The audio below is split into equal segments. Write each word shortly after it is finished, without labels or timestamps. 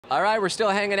All right, we're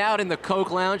still hanging out in the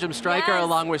Coke Lounge. I'm Stryker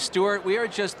along with Stuart. We are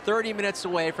just 30 minutes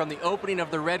away from the opening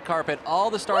of the red carpet. All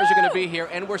the stars are going to be here,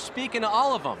 and we're speaking to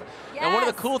all of them. Yes. Now, one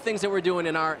of the cool things that we're doing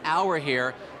in our hour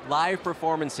here, live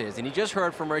performances. And you just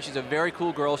heard from her. She's a very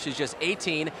cool girl. She's just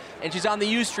 18, and she's on the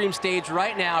Ustream stage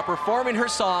right now performing her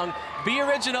song, Be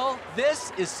Original.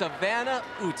 This is Savannah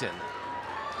Outen.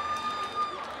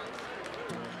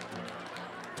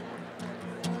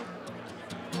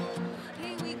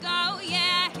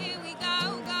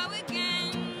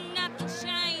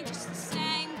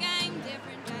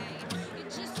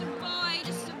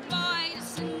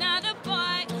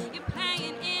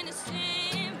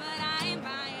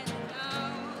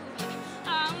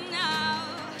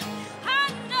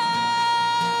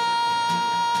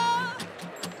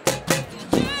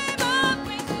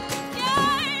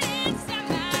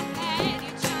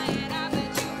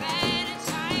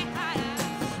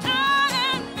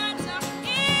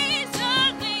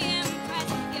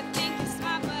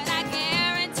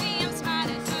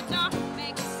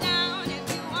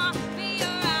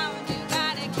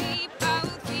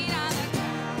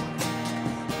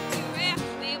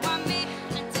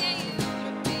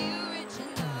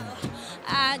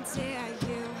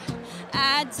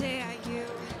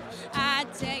 I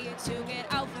dare you to get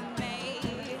out.